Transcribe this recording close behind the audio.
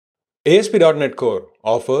ASP.NET Core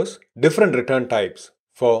offers different return types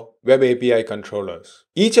for Web API controllers.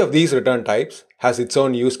 Each of these return types has its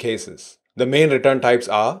own use cases. The main return types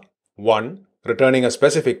are 1. Returning a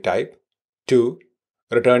specific type, 2.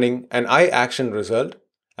 Returning an IActionResult,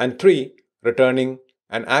 and 3. Returning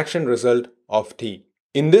an action result of T.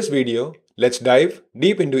 In this video, let's dive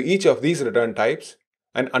deep into each of these return types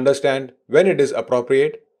and understand when it is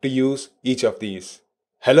appropriate to use each of these.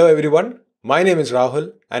 Hello everyone, my name is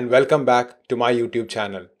Rahul and welcome back to my YouTube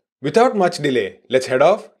channel. Without much delay, let's head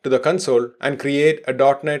off to the console and create a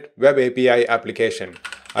 .NET Web API application.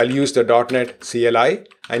 I'll use the .NET CLI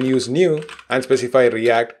and use new and specify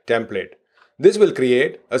React template. This will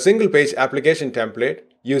create a single page application template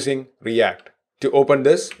using React. To open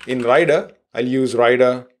this in Rider, I'll use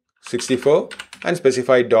Rider 64 and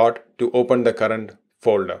specify dot to open the current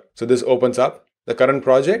folder. So this opens up the current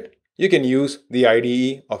project. You can use the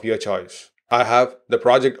IDE of your choice. I have the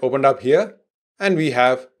project opened up here and we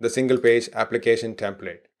have the single page application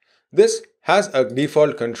template. This has a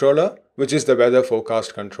default controller which is the weather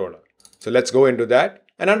forecast controller. So let's go into that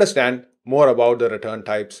and understand more about the return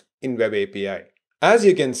types in Web API. As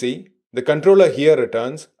you can see, the controller here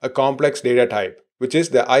returns a complex data type, which is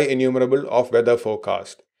the IEnumerable of weather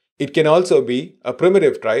forecast. It can also be a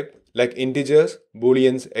primitive type like integers,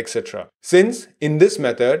 booleans, etc. Since in this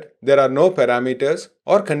method, there are no parameters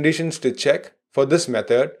or conditions to check for this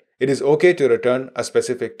method, it is okay to return a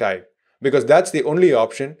specific type because that's the only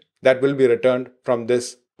option that will be returned from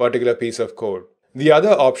this particular piece of code. The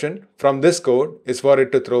other option from this code is for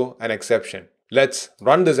it to throw an exception. Let's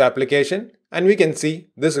run this application and we can see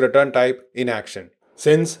this return type in action.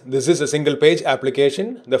 Since this is a single page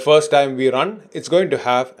application, the first time we run, it's going to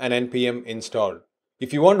have an npm installed.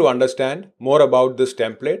 If you want to understand more about this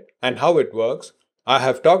template and how it works, I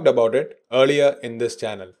have talked about it earlier in this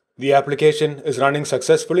channel. The application is running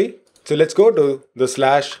successfully. So let's go to the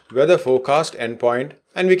 /weather forecast endpoint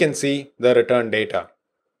and we can see the return data.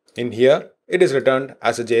 In here, it is returned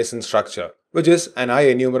as a JSON structure, which is an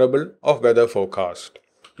IEnumerable of weather forecast.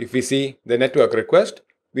 If we see the network request,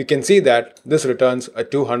 we can see that this returns a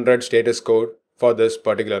 200 status code for this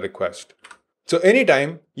particular request. So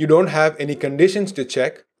anytime you don't have any conditions to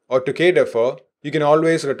check or to cater for, you can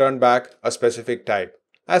always return back a specific type,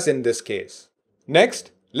 as in this case.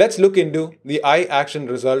 Next, let's look into the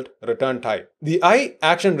IActionResult return type. The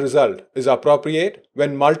IActionResult is appropriate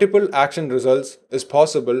when multiple action results is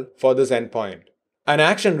possible for this endpoint. An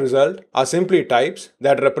action result are simply types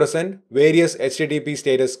that represent various HTTP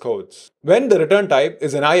status codes. When the return type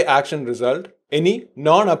is an IActionResult, any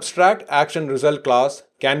non-abstract action result class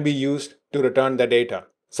can be used to return the data.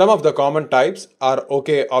 Some of the common types are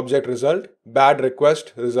OK object result, bad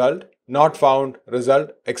request result, not found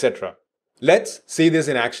result, etc. Let's see this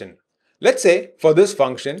in action. Let's say for this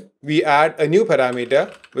function, we add a new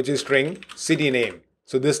parameter which is string city name.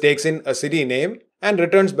 So this takes in a city name and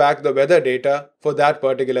returns back the weather data for that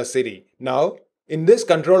particular city. Now, in this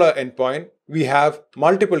controller endpoint, we have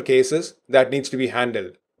multiple cases that needs to be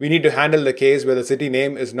handled. We need to handle the case where the city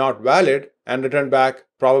name is not valid and return back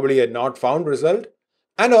probably a not found result.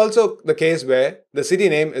 And also the case where the city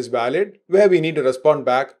name is valid, where we need to respond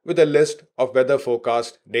back with a list of weather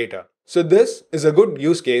forecast data. So this is a good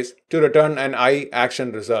use case to return an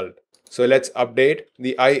IActionResult. So let's update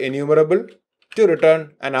the IEnumerable to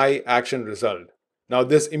return an IActionResult. Now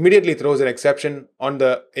this immediately throws an exception on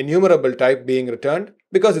the enumerable type being returned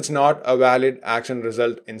because it's not a valid action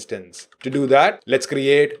result instance. To do that, let's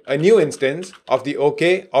create a new instance of the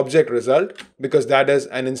OK object result because that is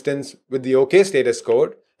an instance with the OK status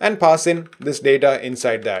code and pass in this data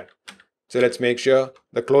inside that. So let's make sure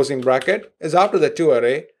the closing bracket is after the to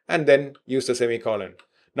array and then use the semicolon.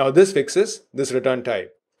 Now this fixes this return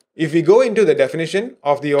type. If we go into the definition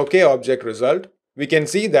of the OK object result, we can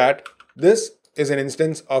see that this is an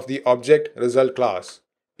instance of the object result class.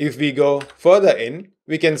 If we go further in,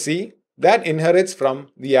 we can see that inherits from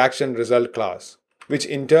the action result class, which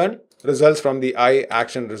in turn results from the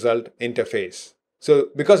IActionResult interface. So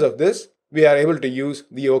because of this, we are able to use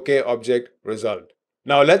the OK object result.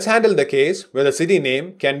 Now let's handle the case where the city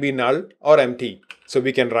name can be null or empty. So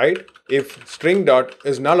we can write if string dot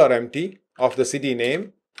is null or empty of the city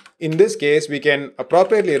name. In this case, we can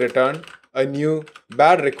appropriately return a new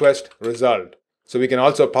bad request result. So we can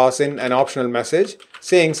also pass in an optional message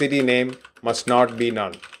saying city name must not be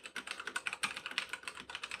null.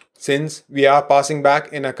 Since we are passing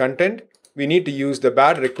back in a content, we need to use the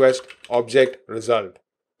bad request object result.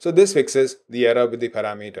 So this fixes the error with the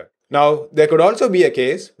parameter. Now there could also be a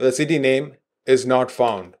case where the city name is not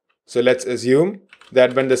found. So let's assume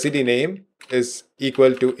that when the city name is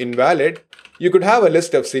equal to invalid, You could have a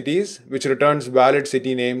list of cities which returns valid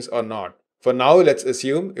city names or not. For now, let's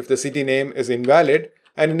assume if the city name is invalid,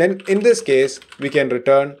 and then in this case, we can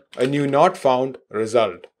return a new not found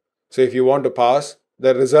result. So if you want to pass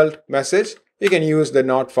the result message, you can use the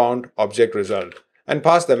not found object result and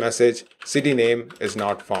pass the message city name is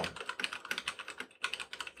not found.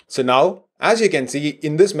 So now, as you can see,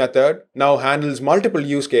 in this method now handles multiple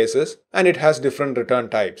use cases and it has different return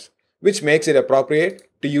types, which makes it appropriate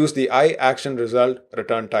to use the IActionResult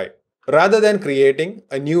return type. Rather than creating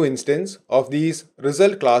a new instance of these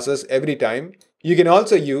result classes every time, you can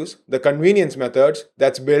also use the convenience methods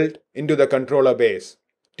that's built into the controller base.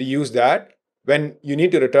 To use that, when you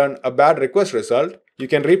need to return a bad request result, you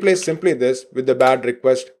can replace simply this with the bad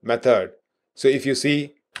request method. So if you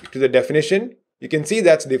see to the definition, you can see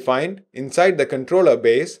that's defined inside the controller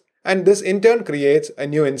base, and this in turn creates a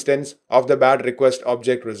new instance of the bad request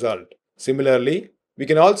object result. Similarly, we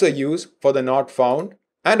can also use for the not found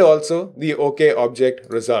and also the OK object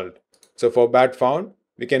result. So for bad found,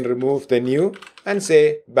 we can remove the new and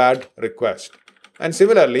say bad request. And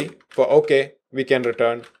similarly, for OK, we can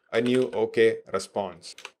return a new OK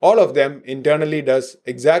response. All of them internally does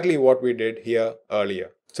exactly what we did here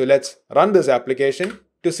earlier. So let's run this application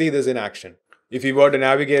to see this in action. If we were to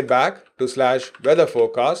navigate back to /weather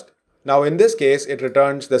forecast, now in this case, it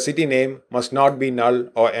returns the city name must not be null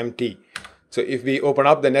or empty. So if we open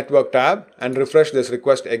up the network tab and refresh this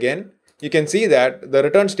request again, you can see that the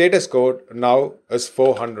return status code now is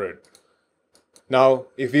 400. Now,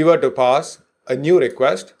 if we were to pass a new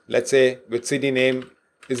request, let's say with city name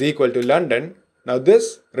is equal to London, now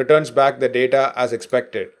this returns back the data as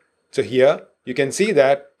expected. So here you can see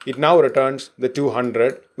that it now returns the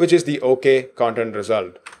 200, which is the OK content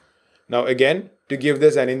result. Now again, to give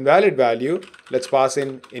this an invalid value, let's pass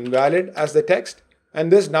in invalid as the text, and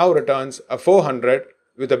this now returns a 400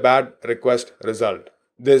 with a bad request result.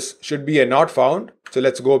 This should be a not found, so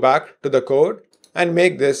let's go back to the code and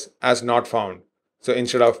make this as not found. So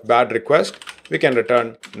instead of bad request, we can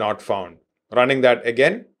return not found. Running that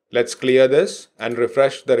again, let's clear this and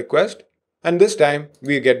refresh the request, and this time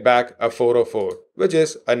we get back a 404, which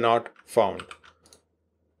is a not found.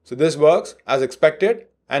 So this works as expected,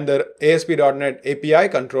 and the ASP.NET API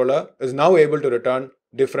controller is now able to return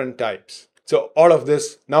different types. So all of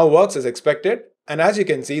this now works as expected, and as you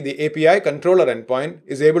can see, the API controller endpoint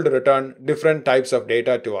is able to return different types of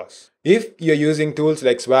data to us. If you're using tools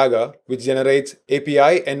like Swagger, which generates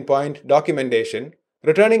API endpoint documentation,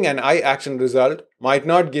 returning an IActionResult might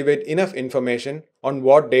not give it enough information on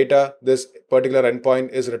what data this particular endpoint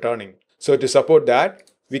is returning. So to support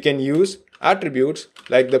that, we can use attributes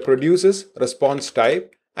like the produces response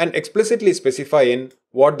type and explicitly specify in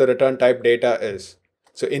what the return type data is.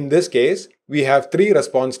 So in this case, we have three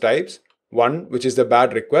response types. One, which is the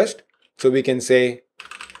bad request. So we can say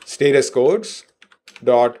status codes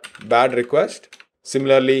dot bad request.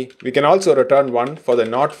 Similarly, we can also return one for the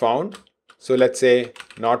not found. So let's say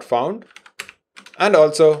not found, and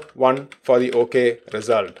also one for the OK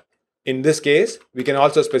result. In this case, we can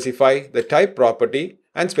also specify the type property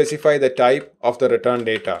and specify the type of the return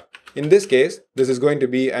data. In this case, this is going to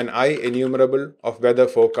be an IEnumerable of weather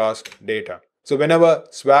forecast data. So whenever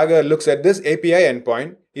Swagger looks at this API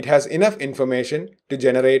endpoint, it has enough information to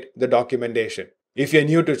generate the documentation. If you're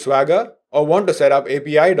new to Swagger or want to set up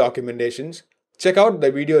API documentations, check out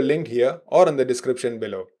the video linked here or in the description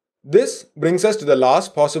below. This brings us to the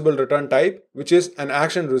last possible return type, which is an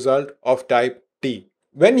action result of type T.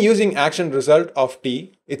 When using action result of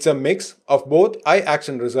T, it's a mix of both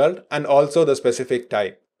IActionResult and also the specific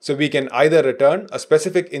type. So we can either return a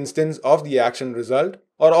specific instance of the action result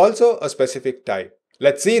or also a specific type.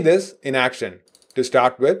 Let's see this in action. To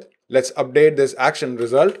start with, let's update this action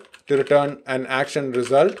result to return an action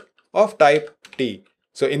result of type T.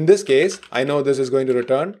 So in this case, I know this is going to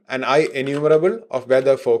return an IEnumerable of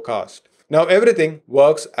weather forecast. Now everything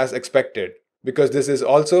works as expected because this is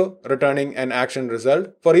also returning an action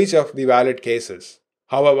result for each of the valid cases.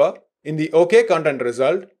 However, in the OK content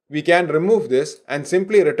result, we can remove this and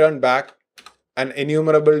simply return back an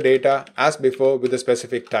enumerable data as before with the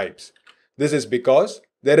specific types. This is because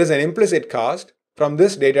there is an implicit cast from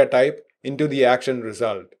this data type into the action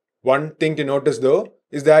result. One thing to notice though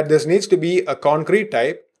is that this needs to be a concrete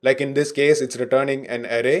type, like in this case it's returning an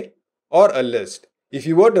array or a list. If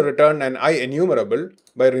you were to return an IEnumerable,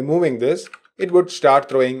 by removing this, it would start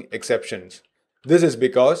throwing exceptions. This is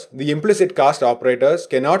because the implicit cast operators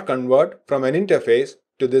cannot convert from an interface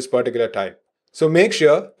to this particular type. So make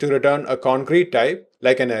sure to return a concrete type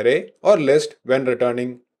like an array or list when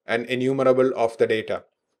returning an enumerable of the data.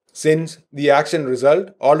 Since the action result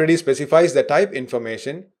already specifies the type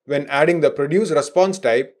information, when adding the produce response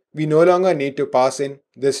type, we no longer need to pass in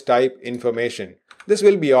this type information. This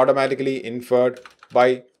will be automatically inferred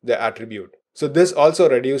by the attribute. So this also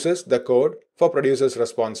reduces the code for producer's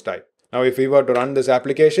response type. Now if we were to run this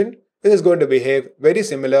application, it is going to behave very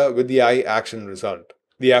similar with the IActionResult.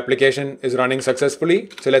 The application is running successfully,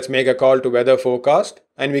 so let's make a call to weather forecast,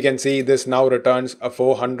 and we can see this now returns a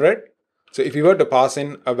 400. So if we were to pass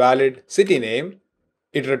in a valid city name,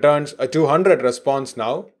 it returns a 200 response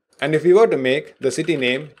now, and if we were to make the city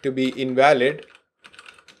name to be invalid,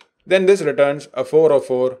 then this returns a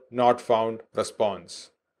 404 not found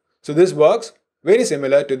response. So this works very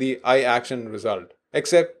similar to the IActionResult,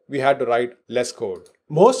 except we had to write less code.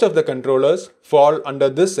 Most of the controllers fall under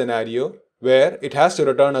this scenario, where it has to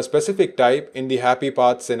return a specific type in the happy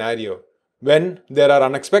path scenario. When there are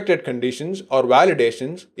unexpected conditions or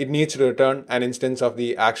validations, it needs to return an instance of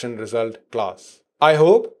the ActionResult class. I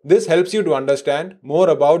hope this helps you to understand more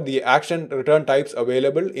about the action return types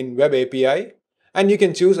available in Web API, and you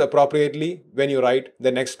can choose appropriately when you write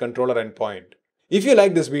the next controller endpoint. If you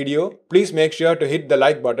like this video, please make sure to hit the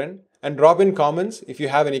like button and drop in comments if you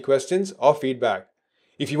have any questions or feedback.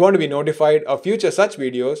 If you want to be notified of future such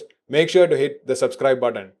videos, make sure to hit the subscribe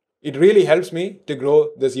button. It really helps me to grow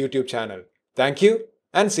this YouTube channel. Thank you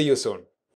and see you soon.